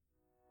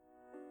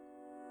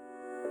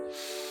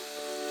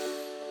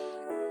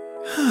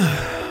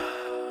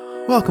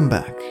Welcome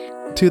back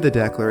to the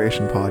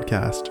Declaration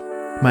Podcast.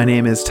 My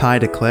name is Ty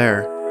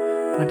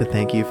Declare. I'd like to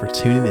thank you for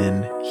tuning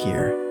in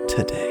here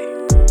today.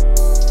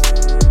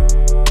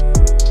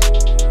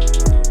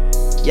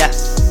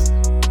 Yes!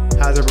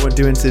 How's everyone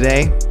doing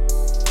today?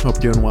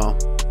 Hope you're doing well.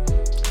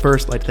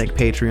 First, I'd like to thank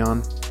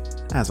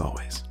Patreon, as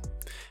always.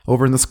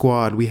 Over in the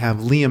squad, we have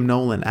Liam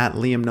Nolan at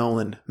Liam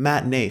Nolan,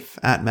 Matt Nath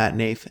at Matt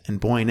Nath,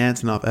 and Boyan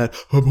Antonov at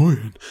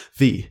Boyan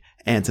the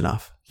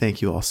Antonov.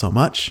 Thank you all so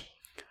much.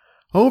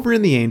 Over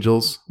in the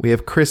Angels, we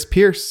have Chris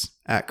Pierce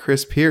at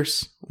Chris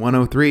Pierce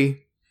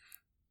 103.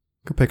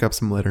 Go pick up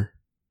some litter.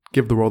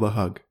 Give the world a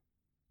hug.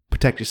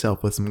 Protect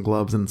yourself with some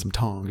gloves and some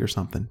tongs or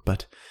something,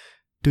 but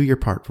do your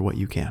part for what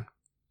you can.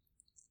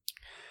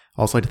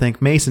 Also like to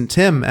thank Mason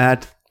Tim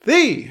at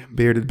The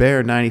Bearded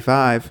Bear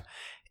 95.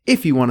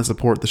 If you want to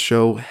support the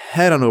show,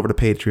 head on over to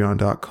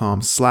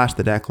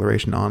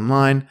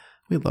patreon.com/thedeclarationonline.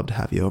 We'd love to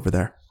have you over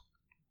there.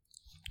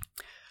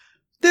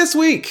 This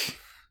week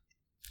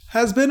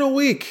has been a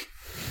week.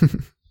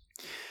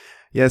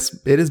 Yes,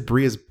 it is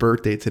Bria's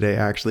birthday today,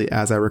 actually,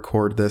 as I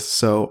record this.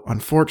 So,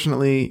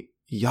 unfortunately,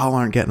 y'all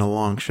aren't getting a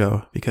long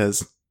show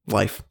because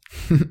life.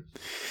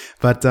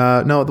 But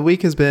no, the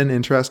week has been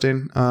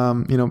interesting.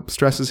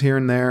 Stresses here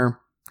and there,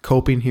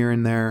 coping here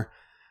and there.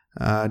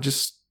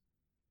 Just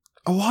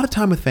a lot of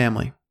time with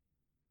family,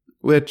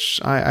 which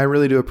I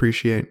really do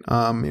appreciate.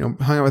 Hung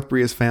out with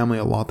Bria's family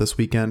a lot this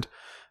weekend,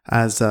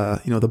 as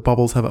the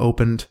bubbles have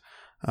opened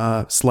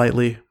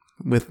slightly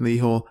with the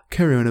whole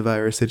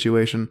coronavirus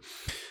situation.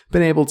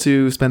 Been able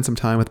to spend some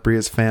time with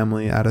Bria's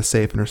family at a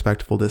safe and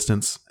respectful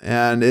distance,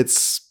 and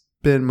it's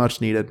been much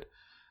needed.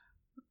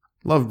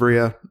 Love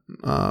Bria,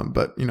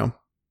 but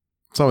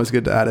it's always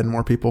good to add in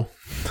more people,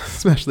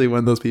 especially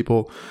when those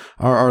people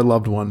are our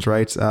loved ones,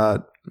 right?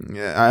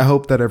 I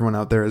hope that everyone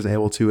out there is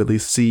able to at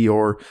least see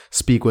or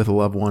speak with a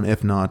loved one,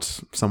 if not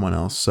someone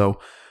else.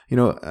 So,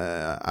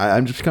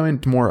 I'm just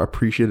becoming more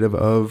appreciative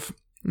of,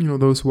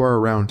 those who are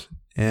around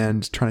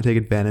and trying to take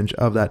advantage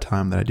of that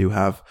time that I do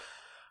have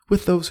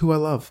with those who I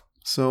love.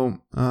 So,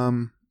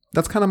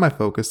 that's kind of my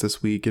focus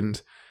this week. And,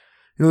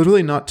 there's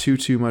really not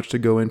too much to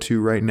go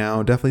into right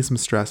now. Definitely some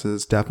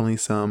stresses, definitely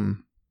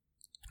some,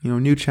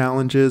 new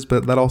challenges,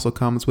 but that also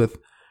comes with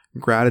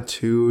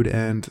gratitude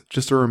and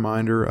just a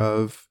reminder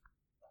of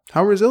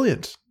how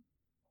resilient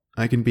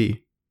I can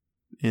be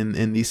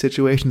in these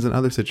situations and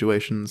other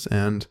situations,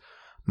 and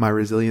my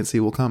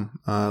resiliency will come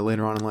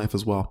later on in life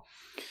as well.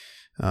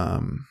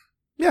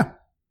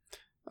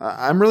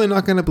 I'm really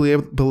not going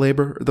to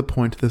belabor the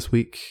point this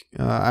week.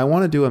 I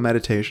want to do a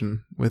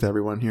meditation with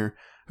everyone here.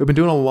 We've been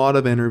doing a lot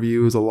of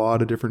interviews, a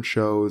lot of different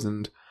shows,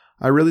 and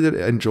I really did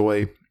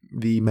enjoy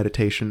the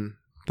meditation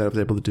that I was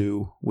able to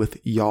do with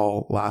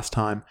y'all last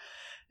time.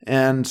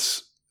 And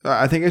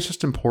I think it's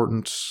just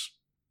important,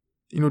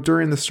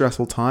 during this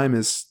stressful time,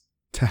 is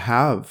to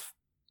have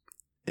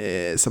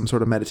some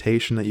sort of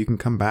meditation that you can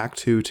come back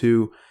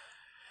to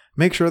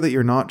make sure that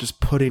you're not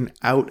just putting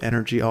out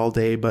energy all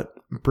day, but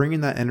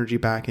bringing that energy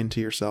back into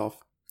yourself.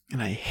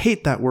 And I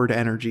hate that word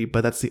energy,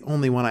 but that's the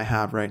only one I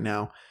have right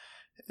now.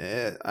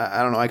 I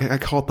don't know. I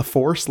call it the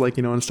Force, like,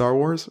 in Star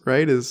Wars,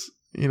 right? Is,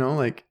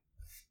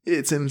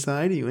 it's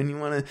inside you, and you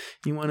want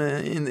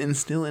to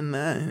instill in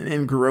that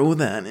and grow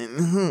that.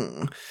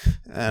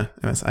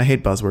 Anyways, I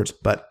hate buzzwords,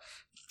 but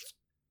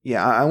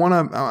yeah, I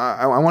want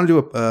to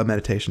do a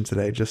meditation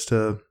today just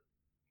to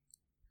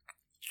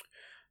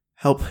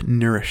help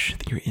nourish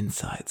your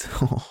insides.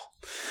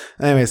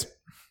 Anyways,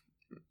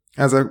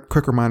 as a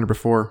quick reminder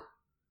before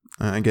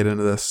I get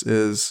into this,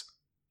 is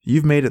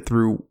you've made it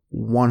through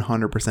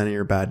 100% of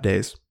your bad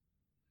days.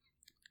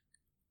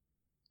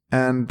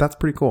 And that's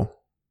pretty cool.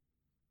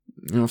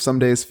 Some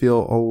days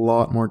feel a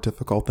lot more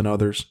difficult than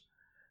others.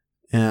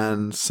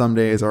 And some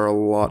days are a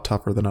lot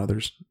tougher than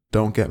others.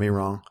 Don't get me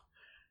wrong.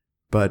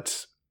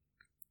 But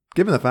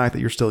given the fact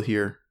that you're still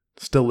here,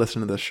 still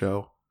listening to this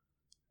show,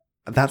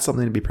 that's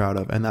something to be proud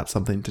of, and that's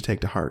something to take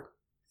to heart,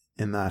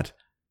 in that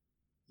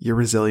your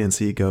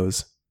resiliency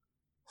goes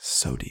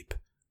so deep.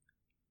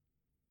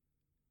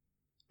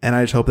 And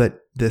I just hope that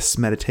this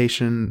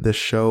meditation, this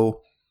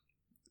show,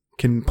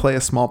 can play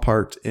a small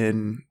part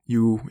in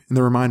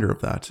the reminder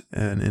of that,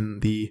 and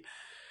in the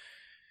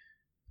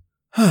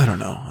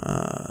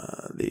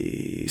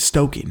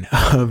stoking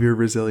of your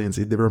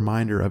resiliency, the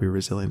reminder of your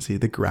resiliency,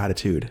 the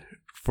gratitude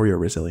for your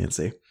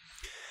resiliency.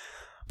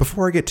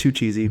 Before I get too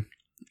cheesy,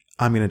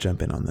 I'm going to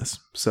jump in on this.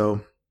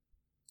 So,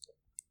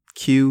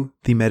 cue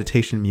the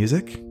meditation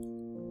music.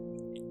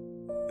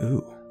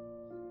 Ooh.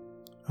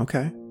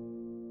 Okay,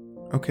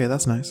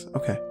 that's nice.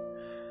 Okay.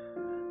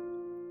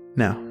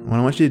 Now, what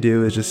I want you to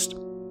do is just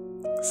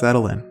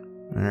settle in.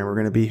 All right, we're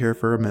going to be here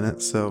for a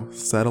minute, so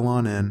settle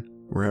on in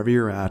wherever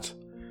you're at.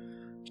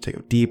 Just take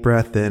a deep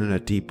breath in and a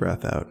deep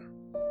breath out.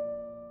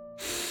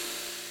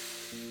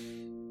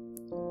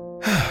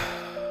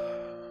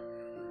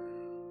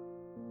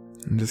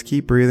 And just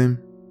keep breathing.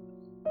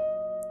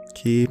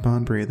 Keep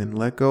on breathing.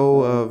 Let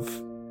go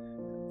of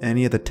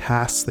any of the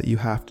tasks that you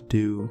have to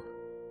do.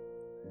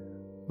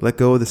 Let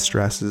go of the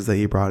stresses that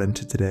you brought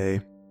into today.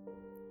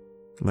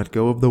 Let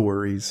go of the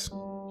worries.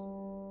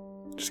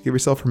 Just give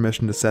yourself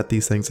permission to set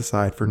these things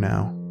aside for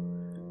now.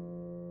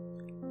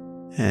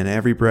 And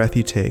every breath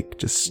you take,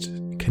 just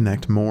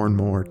connect more and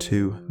more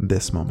to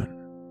this moment.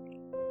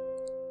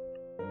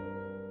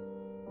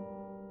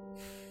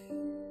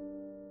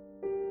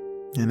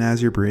 And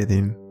as you're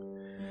breathing,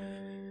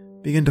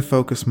 begin to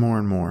focus more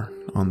and more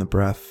on the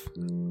breath,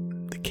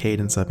 the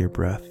cadence of your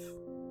breath,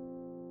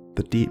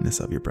 the deepness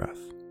of your breath.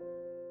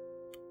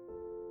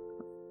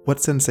 What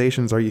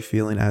sensations are you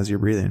feeling as you're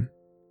breathing?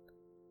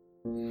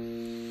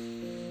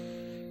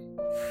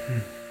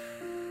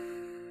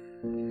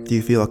 Do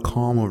you feel a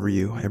calm over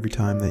you every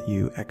time that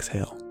you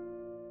exhale?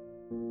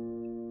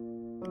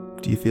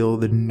 Do you feel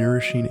the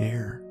nourishing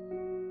air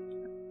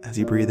as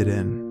you breathe it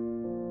in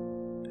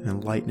and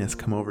a lightness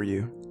come over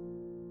you?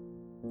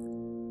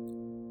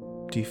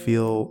 Do you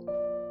feel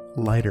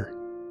lighter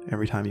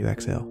every time you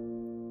exhale?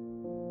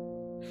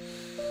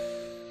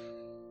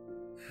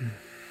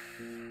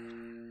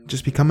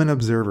 Just become an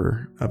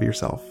observer of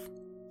yourself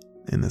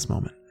in this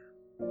moment.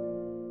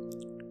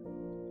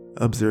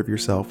 Observe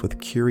yourself with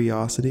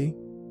curiosity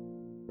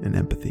and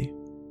empathy.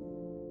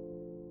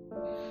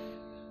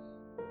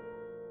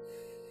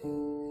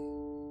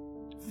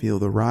 Feel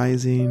the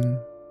rising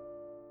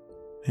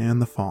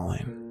and the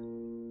falling.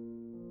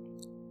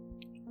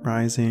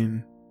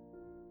 Rising,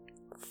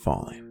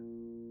 falling.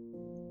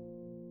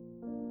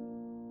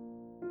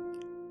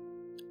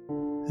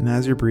 And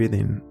as you're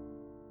breathing,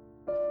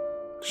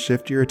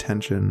 shift your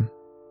attention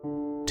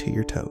to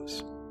your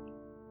toes.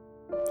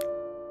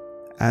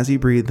 As you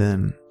breathe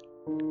in,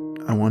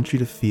 I want you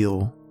to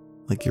feel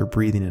like you're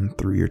breathing in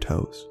through your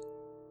toes.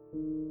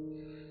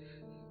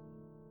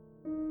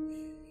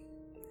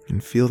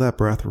 And feel that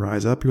breath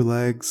rise up your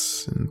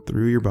legs and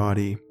through your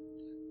body.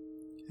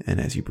 And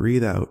as you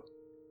breathe out,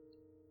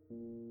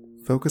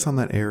 focus on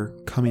that air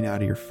coming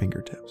out of your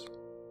fingertips.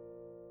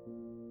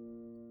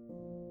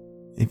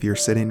 If you're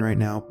sitting right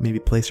now, maybe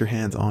place your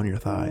hands on your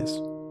thighs.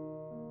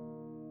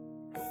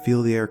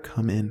 Feel the air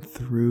come in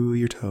through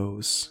your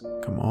toes,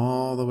 come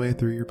all the way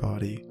through your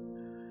body,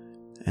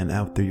 and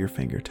out through your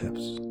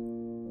fingertips.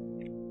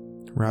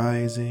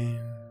 Rising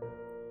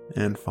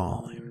and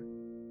falling,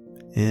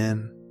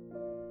 in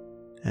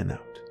and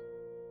out.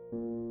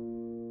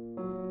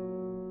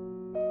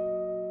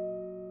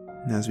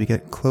 And as we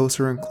get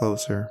closer and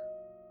closer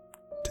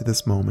to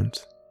this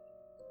moment,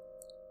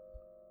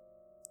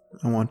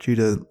 I want you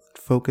to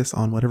focus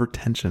on whatever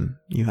tension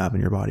you have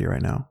in your body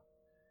right now.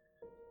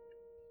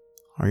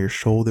 Are your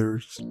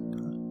shoulders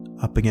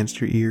up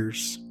against your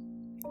ears?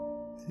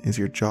 Is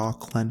your jaw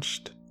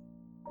clenched?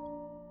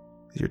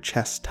 Is your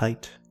chest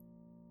tight?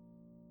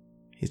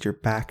 Is your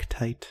back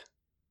tight?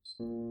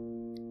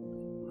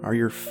 Are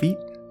your feet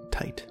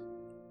tight?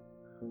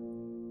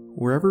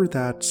 Wherever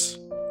that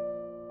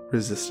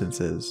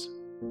resistance is,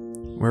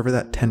 wherever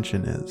that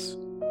tension is,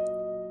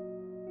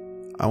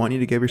 I want you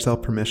to give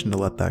yourself permission to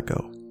let that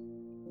go.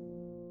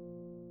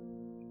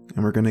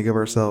 And we're going to give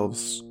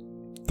ourselves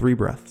 3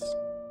 breaths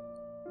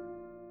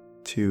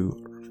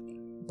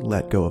to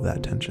let go of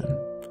that tension.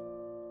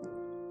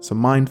 So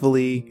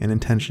mindfully and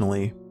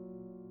intentionally,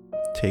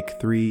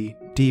 take 3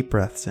 deep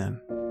breaths in.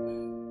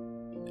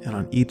 And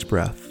on each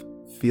breath,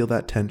 feel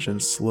that tension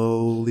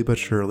slowly but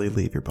surely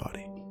leave your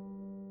body.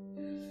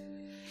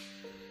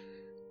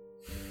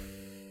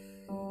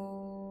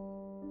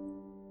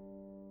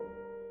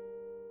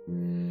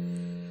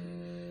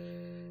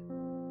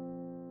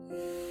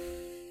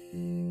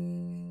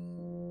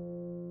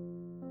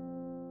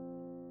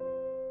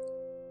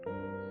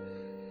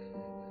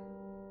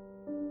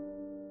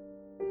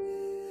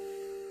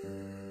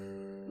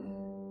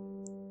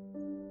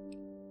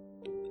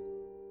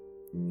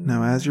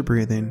 Now, as you're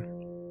breathing,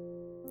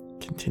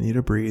 continue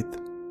to breathe.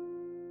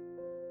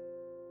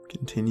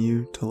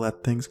 Continue to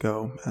let things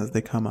go as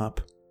they come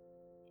up.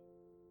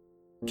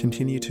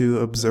 Continue to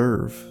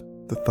observe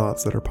the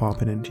thoughts that are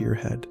popping into your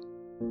head.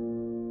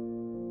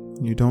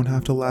 You don't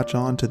have to latch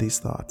on to these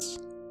thoughts.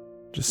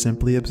 Just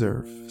simply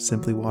observe.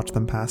 Simply watch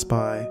them pass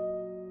by.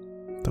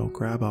 Don't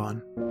grab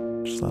on.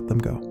 Just let them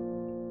go.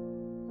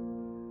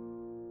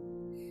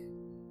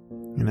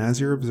 And as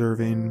you're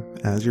observing,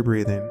 as you're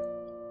breathing,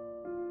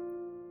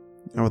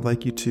 I would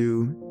like you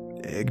to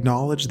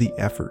acknowledge the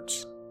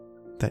efforts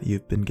that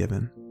you've been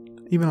given,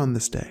 even on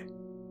this day.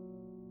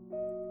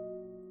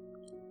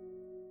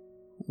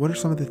 What are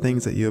some of the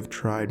things that you have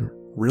tried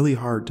really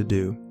hard to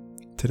do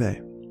today?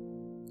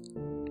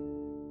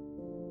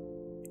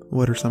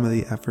 What are some of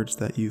the efforts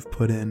that you've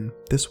put in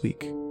this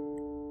week,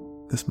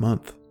 this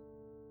month?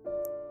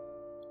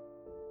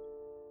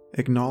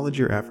 Acknowledge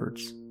your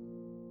efforts.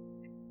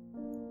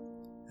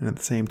 And at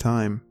the same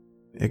time,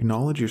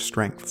 acknowledge your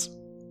strengths.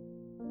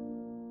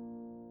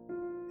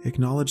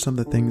 Acknowledge some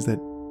of the things that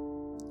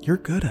you're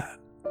good at,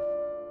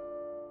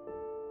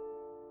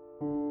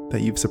 that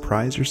you've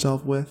surprised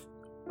yourself with,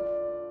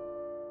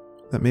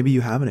 that maybe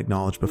you haven't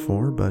acknowledged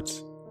before, but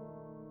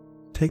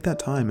take that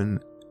time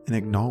and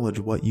acknowledge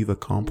what you've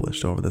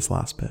accomplished over this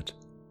last bit.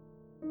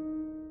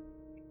 And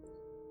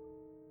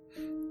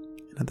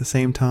at the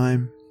same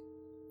time,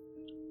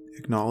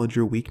 Acknowledge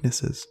your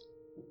weaknesses.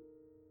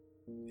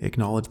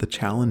 Acknowledge the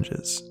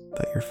challenges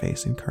that you're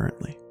facing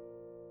currently.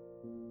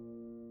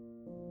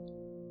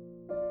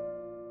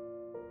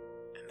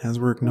 And as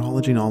we're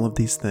acknowledging all of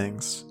these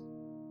things,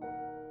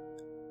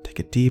 take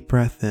a deep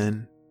breath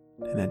in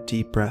and a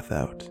deep breath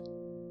out.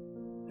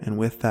 And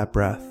with that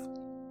breath,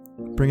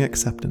 bring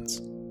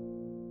acceptance.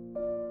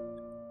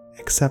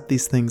 Accept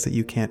these things that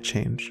you can't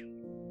change.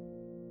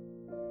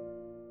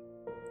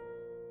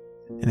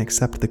 And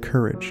accept the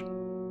courage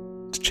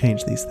to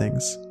change these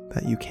things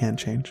that you can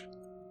change.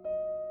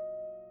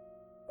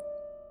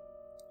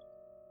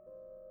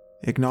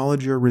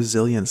 Acknowledge your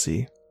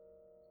resiliency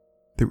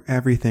through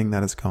everything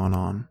that has gone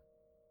on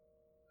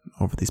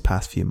over these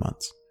past few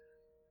months.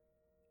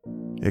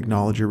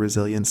 Acknowledge your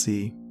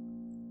resiliency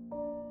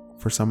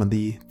for some of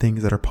the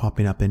things that are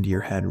popping up into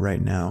your head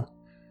right now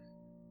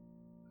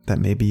that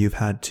maybe you've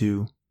had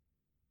to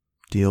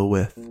deal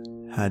with,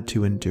 had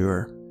to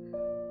endure,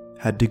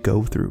 had to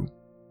go through.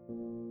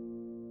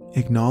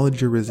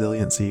 Acknowledge your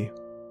resiliency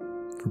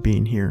for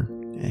being here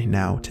and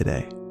now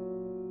today.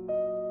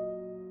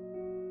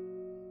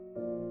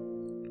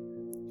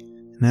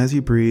 And as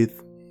you breathe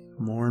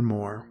more and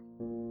more,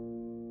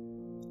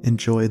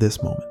 enjoy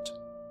this moment.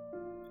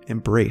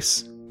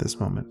 Embrace this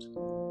moment.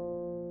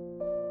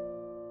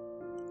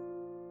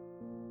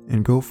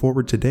 And go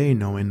forward today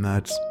knowing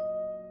that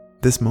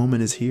this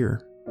moment is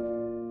here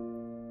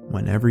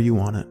whenever you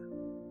want it.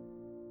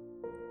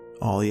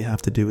 All you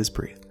have to do is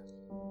breathe.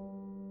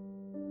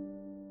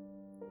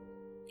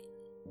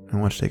 I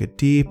want you to take a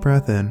deep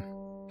breath in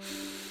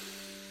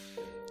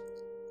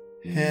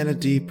and a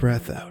deep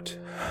breath out.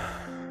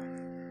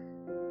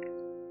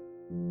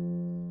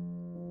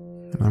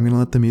 And I'm going to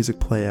let the music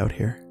play out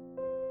here.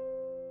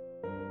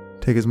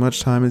 Take as much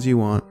time as you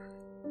want.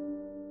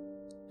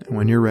 And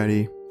when you're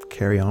ready,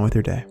 carry on with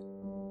your day.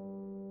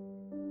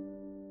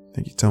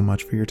 Thank you so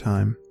much for your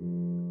time.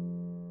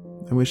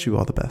 I wish you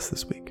all the best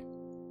this week.